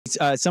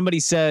somebody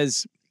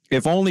says,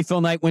 if only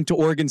Phil Knight went to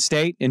Oregon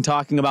State, and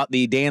talking about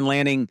the Dan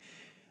Lanning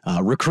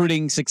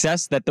recruiting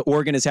success that the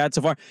Oregon has had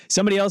so far.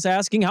 Somebody else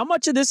asking, how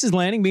much of this is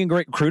Lanning being a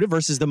great recruiter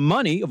versus the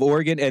money of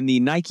Oregon and the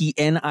Nike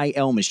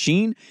NIL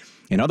machine?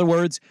 In other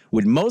words,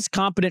 would most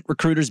competent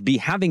recruiters be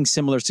having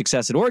similar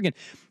success at Oregon?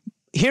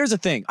 Here's the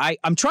thing.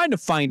 I'm trying to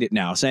find it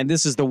now, saying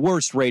this is the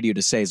worst radio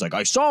to say. It's like,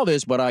 I saw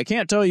this, but I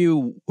can't tell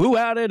you who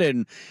had it.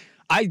 And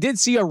I did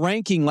see a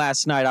ranking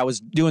last night. I was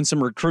doing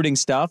some recruiting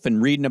stuff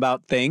and reading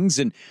about things,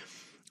 and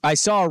I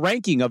saw a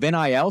ranking of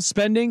NIL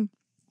spending.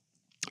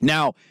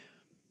 Now,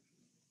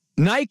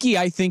 Nike,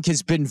 I think,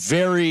 has been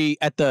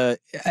I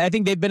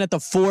think they've been at the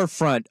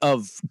forefront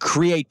of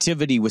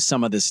creativity with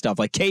some of this stuff.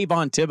 Like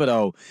Kayvon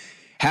Thibodeau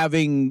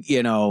having,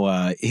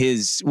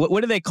 his,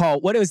 what do they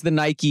call, what is the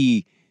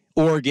Nike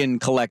Oregon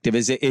collective?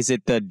 Is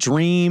it the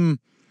Dream?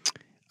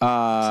 It's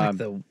like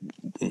the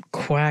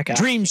quack.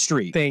 Dream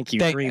Street. Thank you,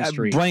 Dream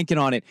Street.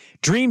 Blanking on it.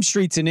 Dream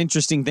Street's an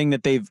interesting thing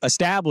that they've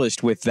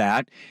established with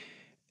that.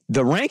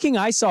 The ranking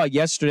I saw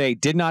yesterday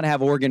did not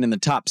have Oregon in the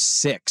top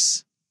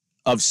 6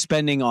 of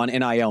spending on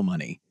NIL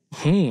money.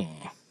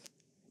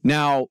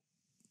 Now,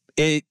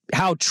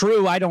 how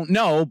true, I don't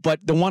know, but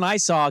the one I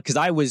saw, because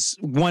I was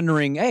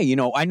wondering, hey,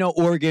 I know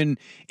Oregon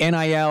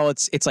NIL,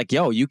 it's like,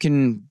 you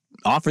can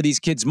offer these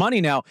kids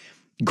money now.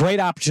 Great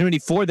opportunity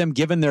for them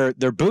given their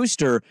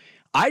booster.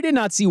 I did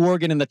not see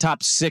Oregon in the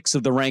top 6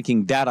 of the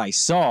ranking that I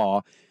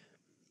saw.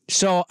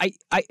 So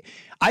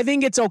I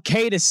think it's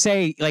okay to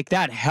say, like,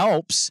 that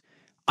helps.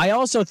 I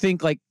also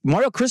think, like,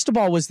 Mario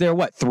Cristobal was there,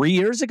 3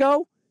 years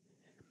ago?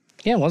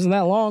 Yeah, it wasn't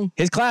that long.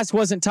 His class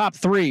wasn't top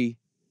 3.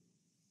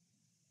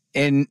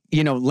 And,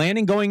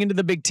 Lanning going into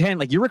the Big Ten,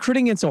 like, you're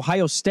recruiting against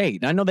Ohio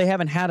State. And I know they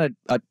haven't had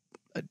a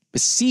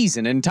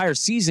season, an entire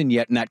season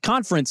yet in that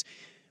conference,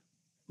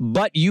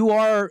 but you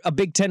are a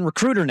Big Ten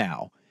recruiter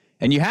now,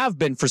 and you have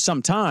been for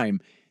some time.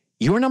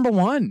 You were number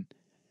 1.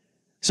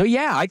 So,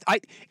 yeah,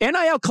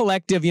 NIL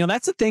collective,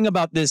 that's the thing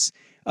about this,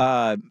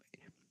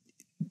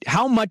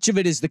 how much of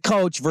it is the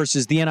coach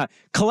versus the NIL.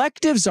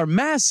 Collectives are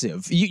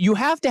massive. You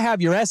have to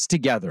have your S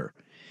together.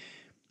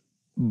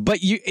 But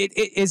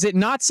is it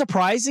not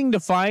surprising to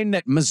find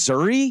that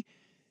Missouri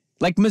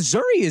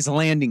is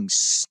landing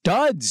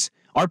studs?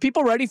 Are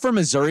people ready for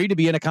Missouri to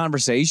be in a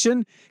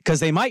conversation? Because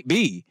they might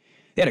be.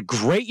 They had a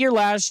great year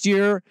last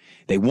year.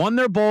 They won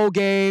their bowl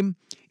game.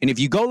 And if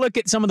you go look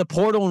at some of the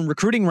portal and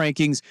recruiting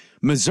rankings,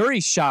 Missouri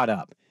shot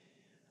up.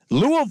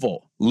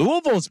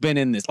 Louisville's been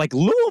in this. Like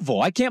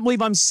Louisville, I can't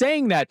believe I'm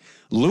saying that.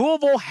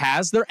 Louisville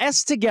has their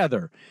S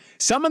together.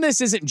 Some of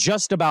this isn't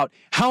just about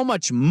how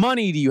much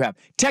money do you have.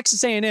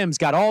 Texas A&M's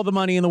got all the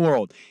money in the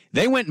world.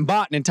 They went and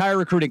bought an entire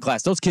recruiting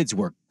class. Those kids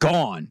were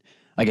gone.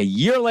 Like a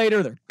year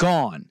later, they're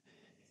gone.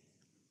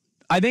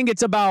 I think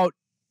it's about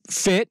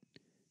fit,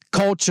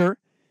 culture,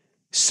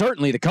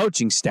 certainly the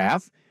coaching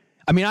staff.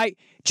 I mean,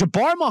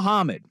 Jabbar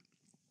Muhammad,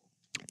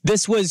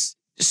 this was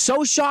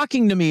so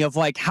shocking to me of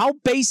like how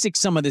basic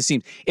some of this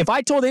seems. If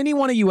I told any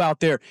one of you out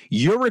there,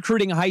 you're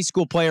recruiting a high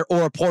school player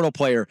or a portal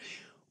player,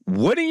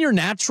 wouldn't your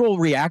natural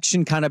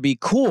reaction kind of be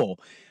cool?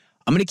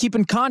 I'm going to keep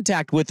in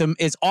contact with them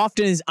as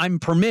often as I'm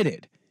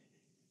permitted.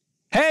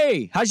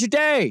 Hey, how's your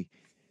day?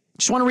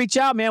 Just want to reach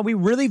out, man. We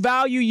really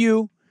value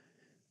you.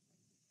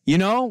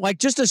 Like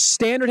just a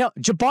standard help.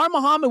 Jabbar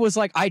Muhammad was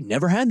like, I'd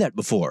never had that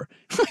before.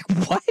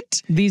 Like,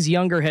 what? These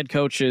younger head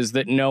coaches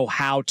that know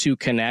how to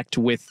connect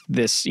with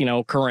this,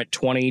 current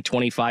 20,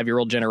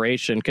 25-year-old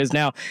generation. Because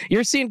now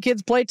you're seeing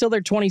kids play till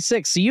they're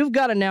 26. So you've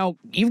got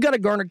to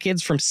garner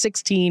kids from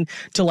 16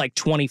 to like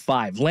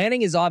 25.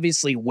 Lanning is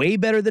obviously way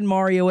better than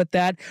Mario at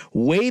that.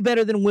 Way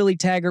better than Willie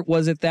Taggart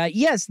was at that.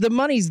 Yes, the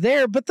money's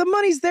there, but the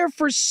money's there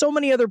for so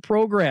many other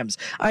programs.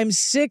 I'm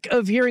sick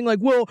of hearing like,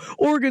 well,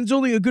 Oregon's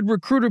only a good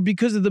recruiter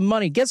because of the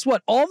money. Guess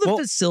what? All the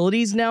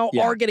facilities now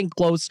are getting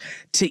close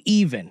to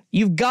even.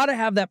 You've got to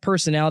have that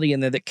personality in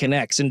there that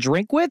connects. And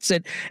Drinkwitz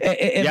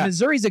at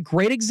Missouri's a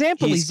great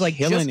example. He's like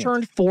just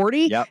turned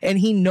 40, and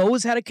he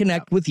knows how to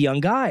connect with young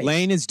guys.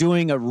 Lane is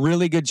doing a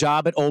really good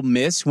job at Ole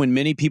Miss when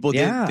many people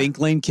didn't think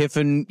Lane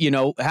Kiffin,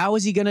 how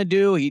is he going to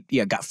do? He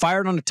got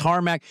fired on the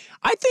tarmac.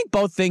 I think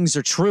both things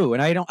are true,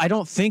 and I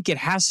don't think it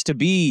has to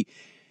be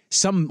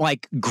some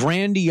like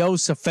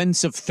grandiose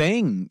offensive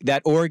thing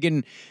that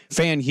Oregon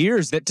fan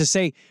hears, that to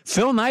say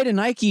Phil Knight and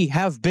Nike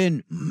have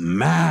been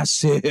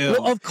massive.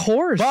 Well, of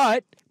course.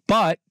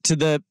 But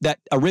to that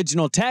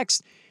original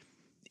text,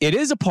 it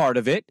is a part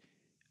of it.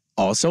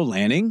 Also,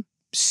 Lanning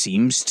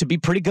seems to be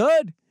pretty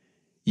good.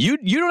 You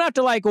don't have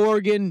to like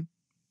Oregon.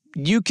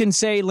 You can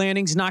say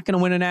Lanning's not going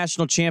to win a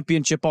national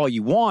championship all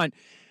you want.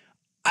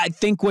 I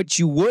think what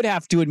you would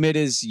have to admit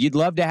is you'd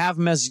love to have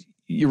him as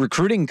your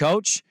recruiting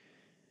coach.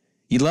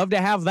 You'd love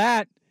to have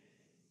that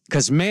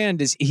because, man,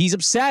 he's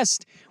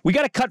obsessed. We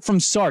got a cut from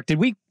Sark. Did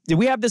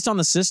we have this on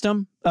the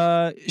system,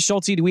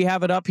 Schulte? Do we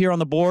have it up here on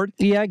the board?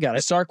 Yeah, I got it.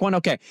 The Sark one?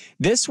 Okay.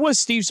 This was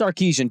Steve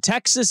Sarkisian.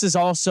 Texas is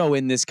also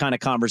in this kind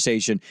of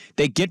conversation.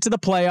 They get to the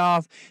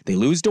playoff. They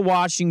lose to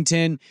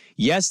Washington.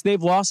 Yes,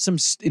 they've lost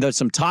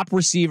some top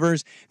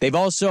receivers. They've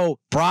also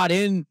brought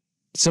in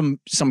some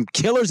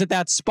killers at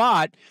that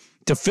spot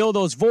to fill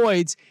those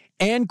voids.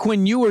 And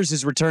Quinn Ewers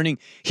is returning.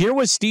 Here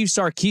was Steve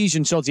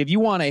Sarkisian, Schultz. If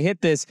you want to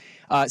hit this,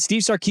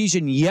 Steve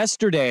Sarkisian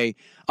yesterday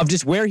of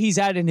just where he's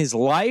at in his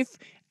life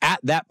at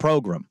that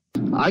program.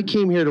 I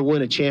came here to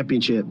win a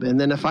championship, and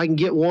then if I can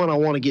get one, I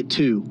want to get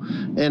two.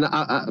 And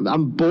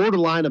I'm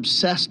borderline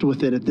obsessed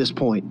with it at this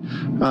point.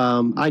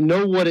 I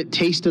know what it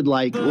tasted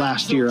like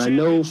last year. I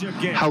know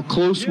how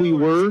close we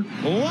were,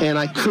 and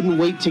I couldn't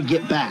wait to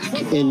get back.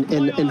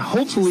 And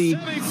hopefully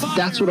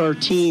that's what our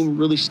team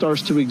really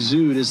starts to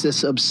exude, is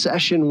this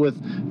obsession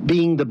with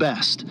being the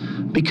best.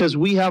 Because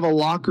we have a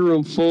locker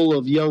room full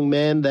of young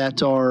men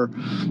that are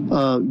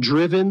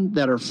driven,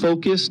 that are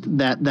focused,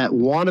 that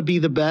want to be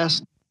the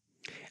best.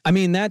 I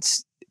mean,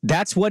 that's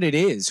what it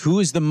is. Who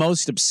is the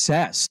most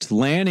obsessed?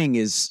 Lanning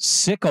is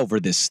sick over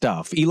this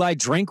stuff. Eli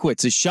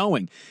Drinkwitz is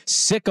showing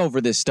sick over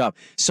this stuff.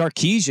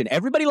 Sarkisian,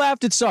 everybody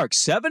laughed at Sark.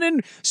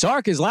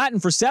 Sark is Latin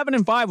for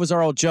 7-5 was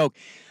our old joke.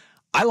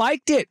 I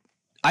liked it.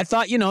 I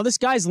thought, this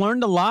guy's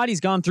learned a lot. He's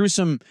gone through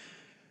some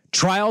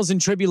trials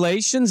and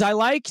tribulations. I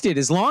liked it.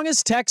 As long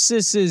as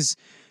Texas's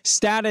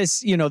status,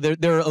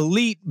 their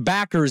elite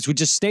backers would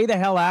just stay the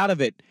hell out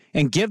of it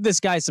and give this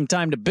guy some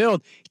time to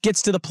build,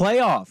 gets to the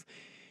playoff.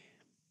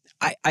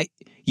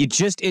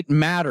 It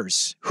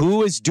matters.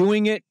 Who is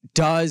doing it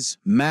does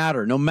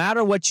matter. No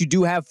matter what you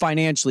do have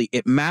financially,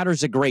 it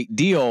matters a great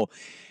deal.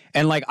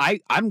 And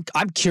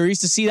I'm curious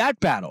to see that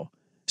battle.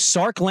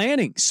 Sark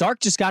Lanning. Sark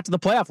just got to the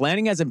playoff.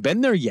 Lanning hasn't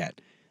been there yet.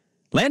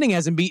 Lanning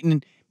hasn't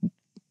beaten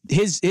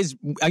his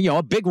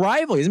a big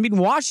rival. He hasn't beaten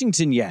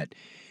Washington yet.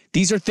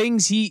 These are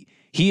things he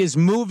is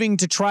moving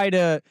to try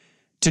to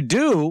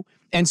do.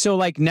 And so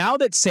now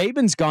that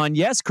Saban's gone,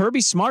 yes,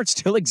 Kirby Smart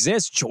still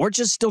exists.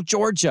 Georgia's still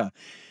Georgia.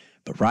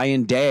 But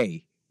Ryan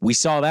Day, we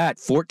saw that,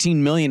 $14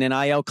 million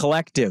NIL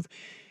collective.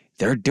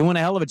 They're doing a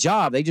hell of a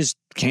job. They just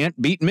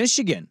can't beat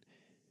Michigan.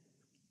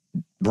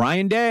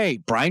 Ryan Day,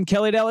 Brian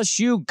Kelly at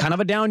LSU, kind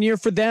of a down year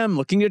for them,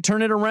 looking to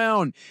turn it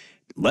around.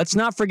 Let's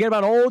not forget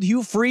about old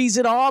Hugh Freeze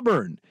at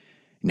Auburn.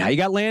 Now you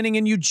got Lanning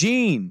in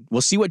Eugene. We'll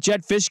see what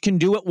Jedd Fisch can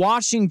do at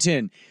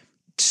Washington.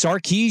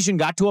 Sarkisian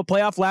got to a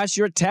playoff last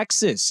year at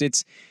Texas.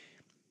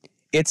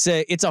 It's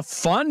a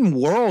fun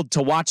world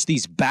to watch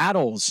these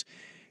battles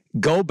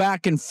go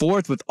back and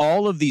forth with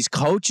all of these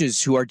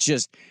coaches who are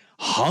just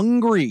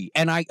hungry.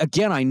 And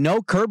I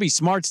know Kirby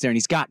Smart's there and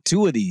he's got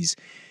two of these.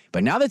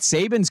 But now that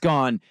Saban's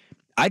gone,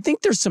 I think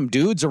there's some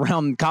dudes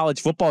around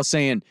college football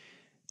saying,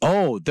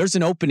 oh, there's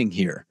an opening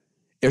here.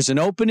 There's an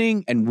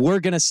opening and we're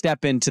going to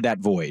step into that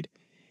void.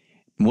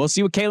 And we'll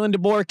see what Kalen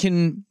DeBoer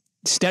can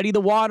steady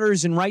the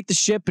waters and right the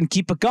ship and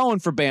keep it going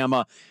for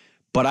Bama.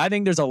 But I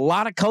think there's a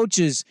lot of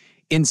coaches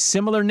in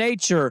similar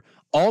nature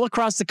all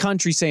across the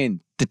country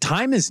saying, the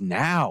time is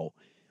now.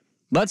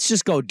 Let's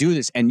just go do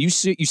this. And you're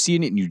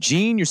seeing it in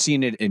Eugene. You're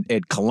seeing it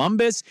at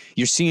Columbus.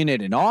 You're seeing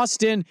it in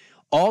Austin.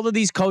 All of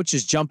these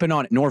coaches jumping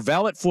on it.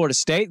 Norvell at Florida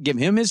State, give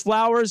him his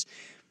flowers.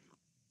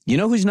 You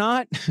know who's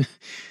not?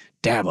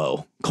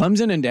 Dabo.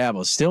 Clemson and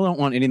Dabo still don't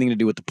want anything to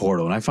do with the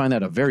portal, and I find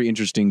that a very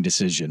interesting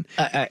decision.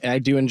 I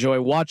do enjoy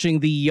watching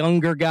the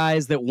younger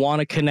guys that want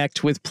to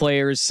connect with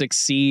players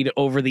succeed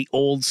over the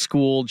old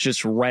school,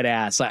 just red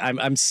ass.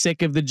 I'm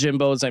sick of the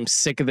Jimbos. I'm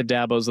sick of the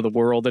Dabos of the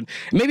world, and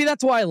maybe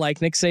that's why I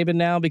like Nick Saban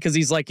now, because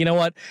he's like, you know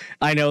what?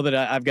 I know that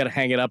I've got to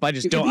hang it up. I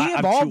just don't. He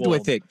evolved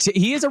with it.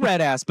 He is a red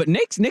ass, but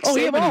Nick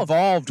Saban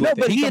evolved with it.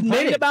 But he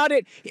complained about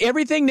it.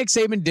 Everything Nick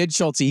Saban did,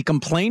 Schultz, he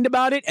complained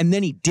about it, and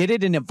then he did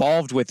it and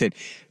evolved with it.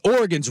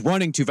 Oregon's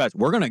running too fast.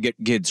 We're going to get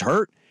kids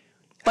hurt.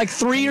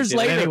 3 years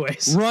later,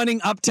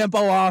 running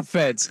up-tempo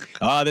offense.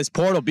 This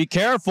portal, be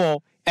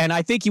careful. And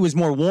I think he was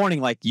more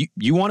warning,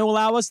 you want to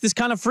allow us this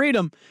kind of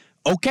freedom?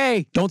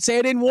 Okay, don't say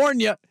I didn't warn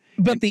you.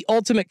 But the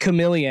ultimate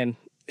chameleon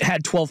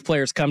had 12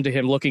 players come to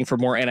him looking for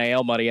more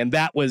NIL money, and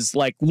that was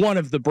one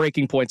of the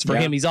breaking points for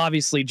him. He's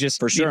obviously just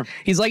for sure.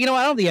 He's like, I don't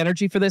have the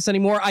energy for this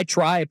anymore. I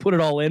put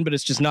it all in, but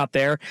it's just not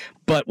there.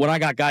 But when I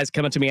got guys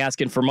coming to me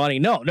asking for money,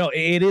 no,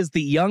 it is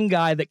the young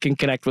guy that can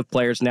connect with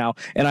players now,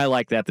 and I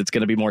like that. That's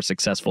going to be more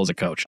successful as a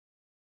coach.